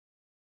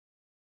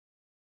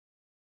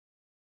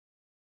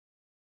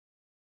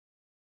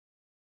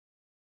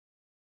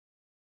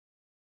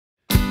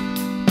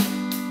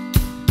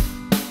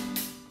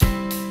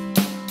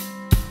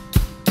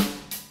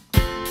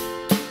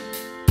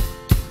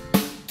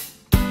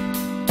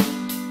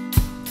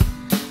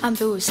I'm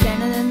through with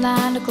standing in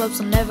line to clubs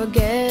I'll never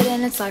get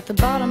in. It's like the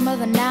bottom of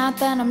the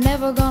ninth and I'm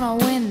never gonna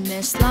win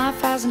this. Life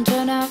hasn't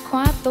turned out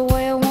quite the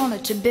way I want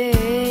it to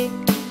be.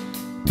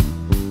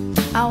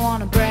 I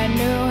want a brand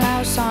new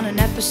house on an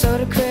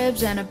episode of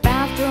Cribs, and a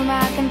bathroom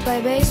I can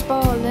play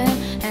baseball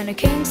in, and a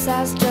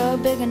king-size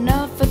tub big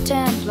enough for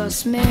 10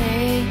 plus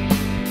me.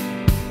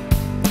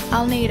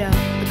 I'll need a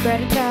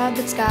credit card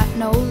that's got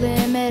no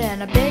limit,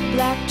 and a big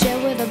black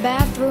jet with a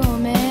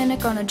bathroom in it.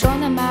 Gonna join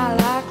the Mile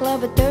High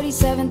Club at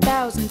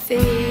 37,000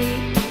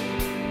 feet.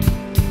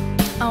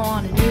 I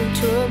want a new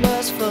tour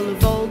bus full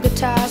of old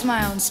guitars,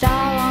 my own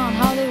style on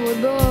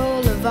Hollywood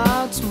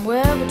Boulevard.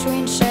 Somewhere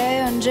between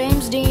Cher and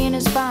James Dean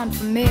is fine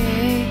for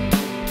me.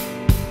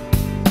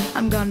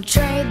 I'm gonna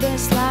trade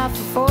this life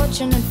for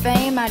fortune and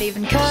fame. I'd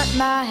even cut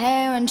my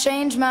hair and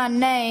change my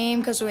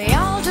name, 'cause we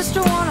all just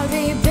wanna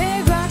be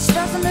big rock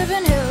stars and live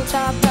in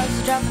hilltop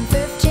houses, driving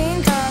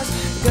 15 cars.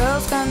 The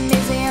girls come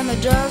easy and the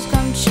drugs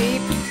come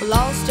cheap. We'll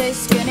all stay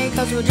skinny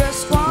 'cause we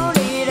just won't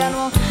eat, and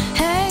we'll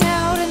hang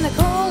out in the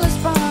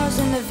coolest bars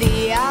in the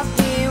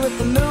VIP with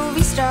the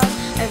movie stars.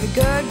 Every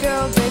good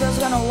girl digger's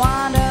gonna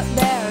wind up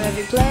there.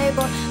 Every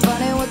playboy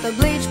bunny with the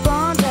bleach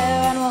blonde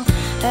hair. And we'll,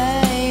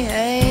 hey,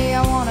 hey,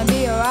 I wanna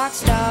be a rock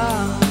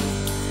star.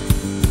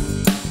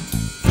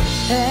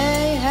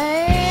 Hey,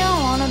 hey, I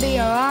wanna be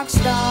a rock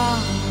star.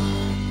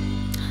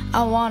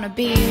 I wanna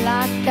be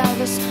like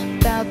Elvis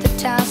without the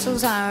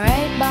tassels. Hire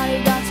 8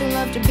 bodyguards who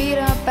love to beat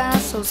up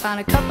assholes. Sign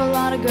a couple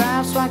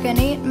autographs so I can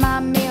eat my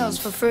meals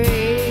for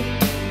free.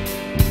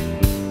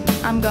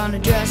 I'm gonna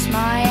dress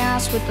my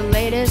ass with the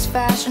latest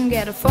fashion,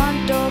 get a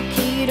front door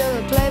key to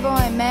the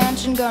Playboy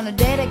mansion. Gonna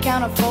date a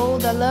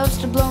counterfold that loves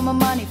to blow my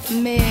money for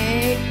me.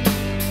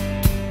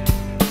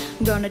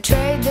 I'm gonna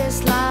trade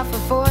this life for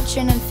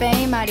fortune and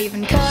fame. I'd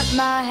even cut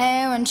my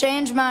hair and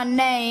change my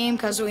name,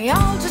 'cause we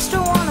all just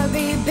wanna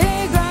be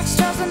big rock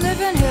stars and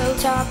live in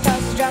hilltop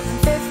houses, driving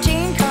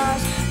 15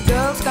 cars. The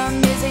girls come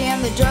easy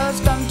and the drugs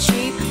come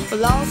cheap.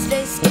 We'll all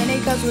stay skinny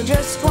 'cause we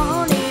just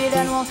won't eat,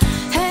 and we'll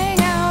hang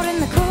out in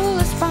the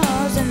coolest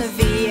bars in the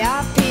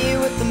VIP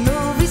with the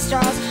movie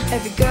stars.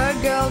 Every good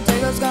girl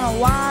digger's gonna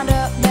wind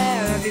up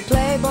there. Every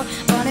playboy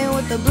bunny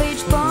with the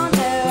bleach blonde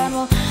hair. And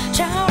we'll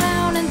chow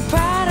down in the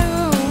Prada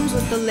rooms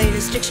with the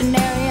latest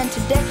dictionary and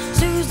today's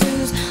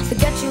Zuzus. They'll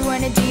get you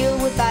any deal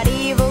with that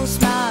evil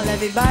smile.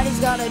 Everybody's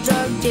got a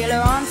drug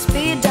dealer on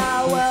speed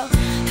dial. Well,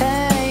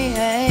 hey,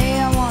 hey,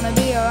 I wanna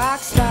be a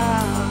rock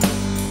star.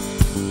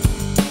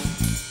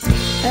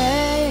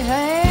 Hey,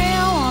 hey,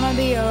 I wanna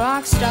be a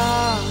rock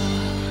star.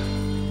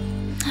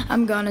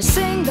 I'm gonna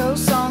sing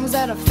those songs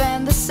that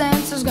offend the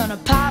senses. Gonna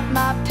pop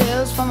my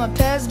pills from a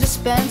Pez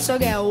dispenser.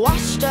 Get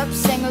washed up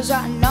singers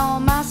writing all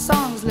my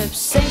songs. Lip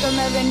sync them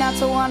every night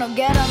so I don't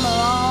get them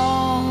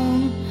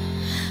wrong.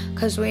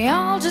 'Cause we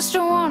all just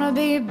wanna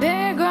be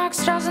big rock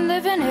stars and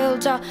live in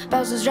hilltop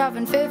houses,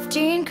 driving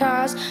 15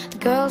 cars. The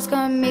girls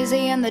come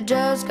easy and the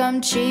drugs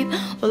come cheap.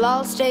 We'll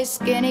all stay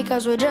skinny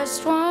 'cause we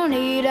just won't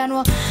eat, and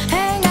we'll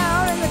hang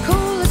out in the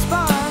coolest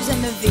bars in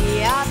the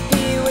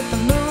VIP with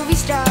the movie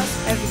stars.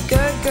 Every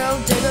good girl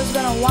digger's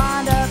gonna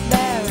wind up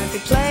there. Every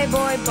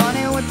playboy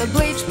bunny with the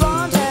bleach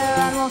blonde hair.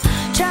 And we'll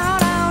chow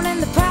down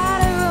in the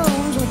Prada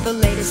rooms with the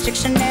latest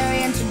dictionary